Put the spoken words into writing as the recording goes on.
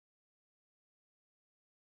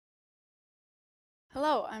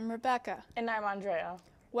Hello, I'm Rebecca. And I'm Andrea.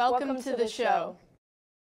 Welcome to the show.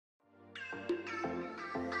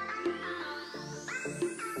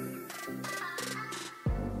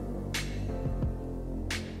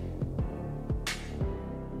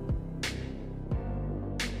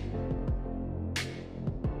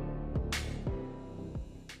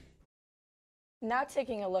 Now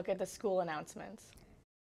taking a look at the school announcements.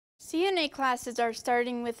 CNA classes are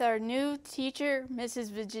starting with our new teacher,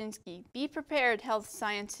 Mrs. Vajinski. Be prepared, health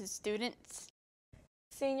sciences students.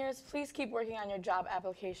 Seniors, please keep working on your job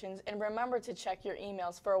applications and remember to check your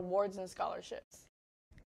emails for awards and scholarships.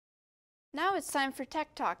 Now it's time for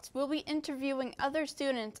Tech Talks. We'll be interviewing other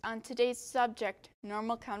students on today's subject,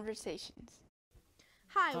 normal conversations.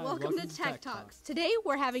 Hi, welcome to Tech Talks. Today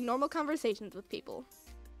we're having normal conversations with people.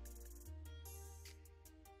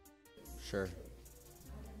 Sure.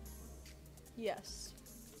 Yes.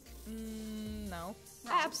 No.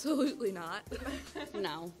 Absolutely not.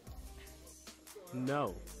 No.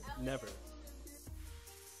 No, never.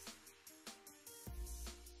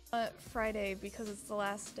 Friday, because it's the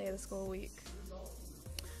last day of the school week.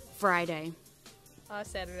 Friday.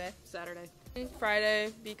 Saturday. Saturday.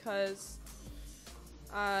 Friday, because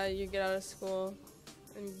you get out of school,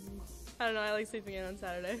 and I don't know, I like sleeping in on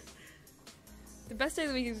Saturday. The best day of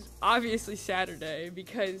the week is obviously Saturday,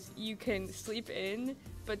 because you can sleep in,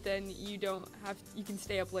 but then you can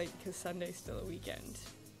stay up late because Sunday's still a weekend.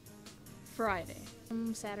 Friday.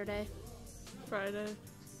 Saturday. Friday.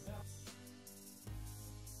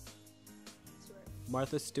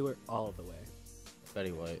 Martha Stewart all the way.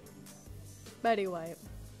 Betty White. Betty White.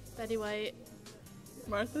 Betty White.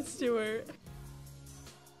 Martha Stewart.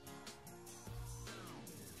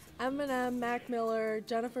 Eminem, Mac Miller,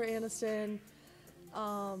 Jennifer Aniston,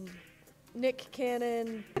 Nick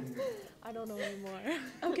Cannon. I don't know anymore.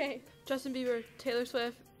 Okay. Justin Bieber, Taylor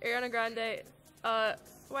Swift, Ariana Grande,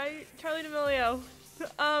 Charli D'Amelio,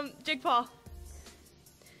 Jake Paul,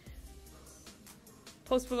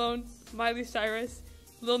 Post Malone, Miley Cyrus,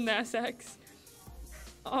 Lil Nas X,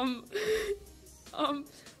 Donald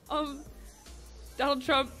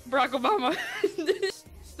Trump, Barack Obama,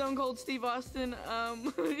 Stone Cold Steve Austin,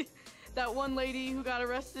 that one lady who got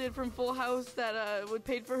arrested from Full House that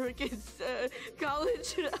paid for her kids'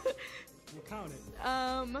 college. We'll count it.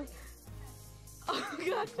 Oh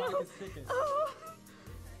God, no.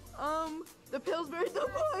 The Pillsbury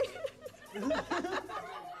Doughboy.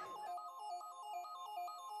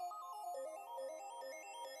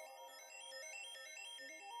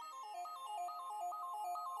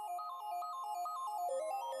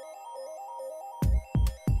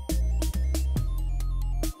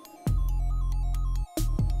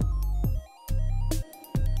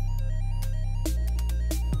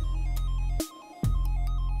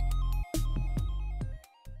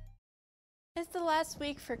 It's the last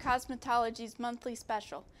week for Cosmetology's monthly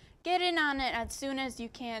special. Get in on it as soon as you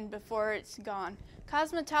can before it's gone.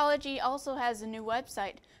 Cosmetology also has a new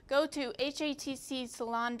website. Go to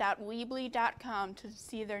hatcsalon.weebly.com to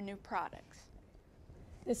see their new products.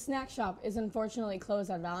 The snack shop is unfortunately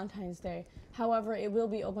closed on Valentine's Day. However, it will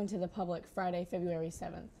be open to the public Friday, February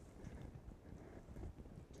 7th.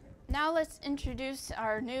 Now let's introduce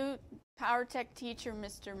our new Power Tech teacher,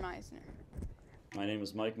 Mr. Meisner. My name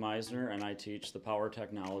is Mike Meisner, and I teach the Power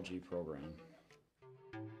Technology program.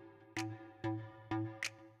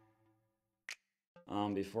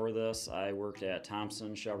 Before this, I worked at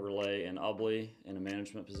Thompson Chevrolet in Ubley in a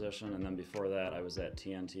management position, and then before that, I was at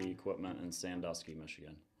TNT Equipment in Sandusky,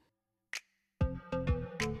 Michigan.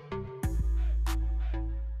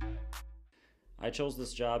 I chose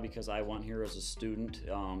this job because I went here as a student.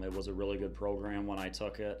 It was a really good program when I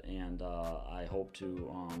took it, and I hope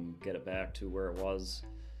to get it back to where it was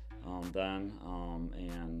then,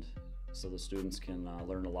 and so the students can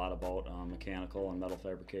learn a lot about mechanical and metal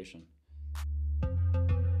fabrication.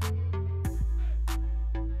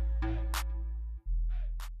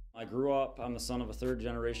 I grew up, I'm the son of a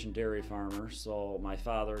third-generation dairy farmer, so my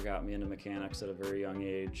father got me into mechanics at a very young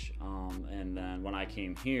age, and then when I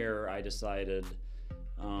came here, I decided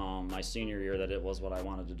my senior year that it was what I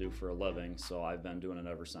wanted to do for a living, so I've been doing it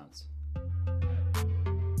ever since.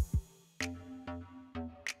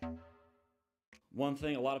 One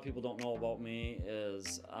thing a lot of people don't know about me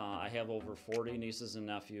is I have over 40 nieces and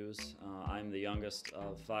nephews. I'm the youngest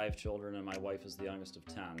of 5 children, and my wife is the youngest of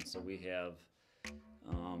 10, so we have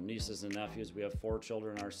nieces and nephews. We have 4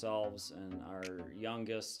 children ourselves, and our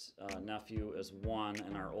youngest nephew is 1,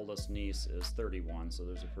 and our oldest niece is 31. So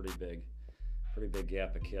there's a pretty big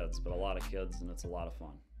gap of kids, but a lot of kids, and it's a lot of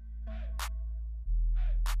fun.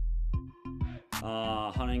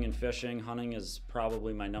 Hunting and fishing. Hunting is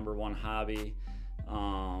probably my #1 hobby.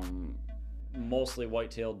 Mostly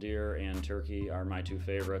white-tailed deer and turkey are my two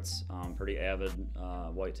favorites. Pretty avid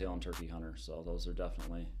whitetail and turkey hunter, so those are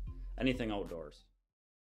definitely anything outdoors.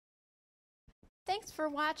 Thanks for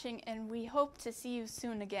watching, and we hope to see you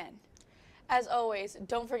soon again. As always,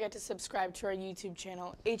 don't forget to subscribe to our YouTube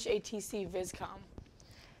channel, HATC-VISCOM.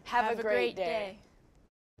 Have a great day.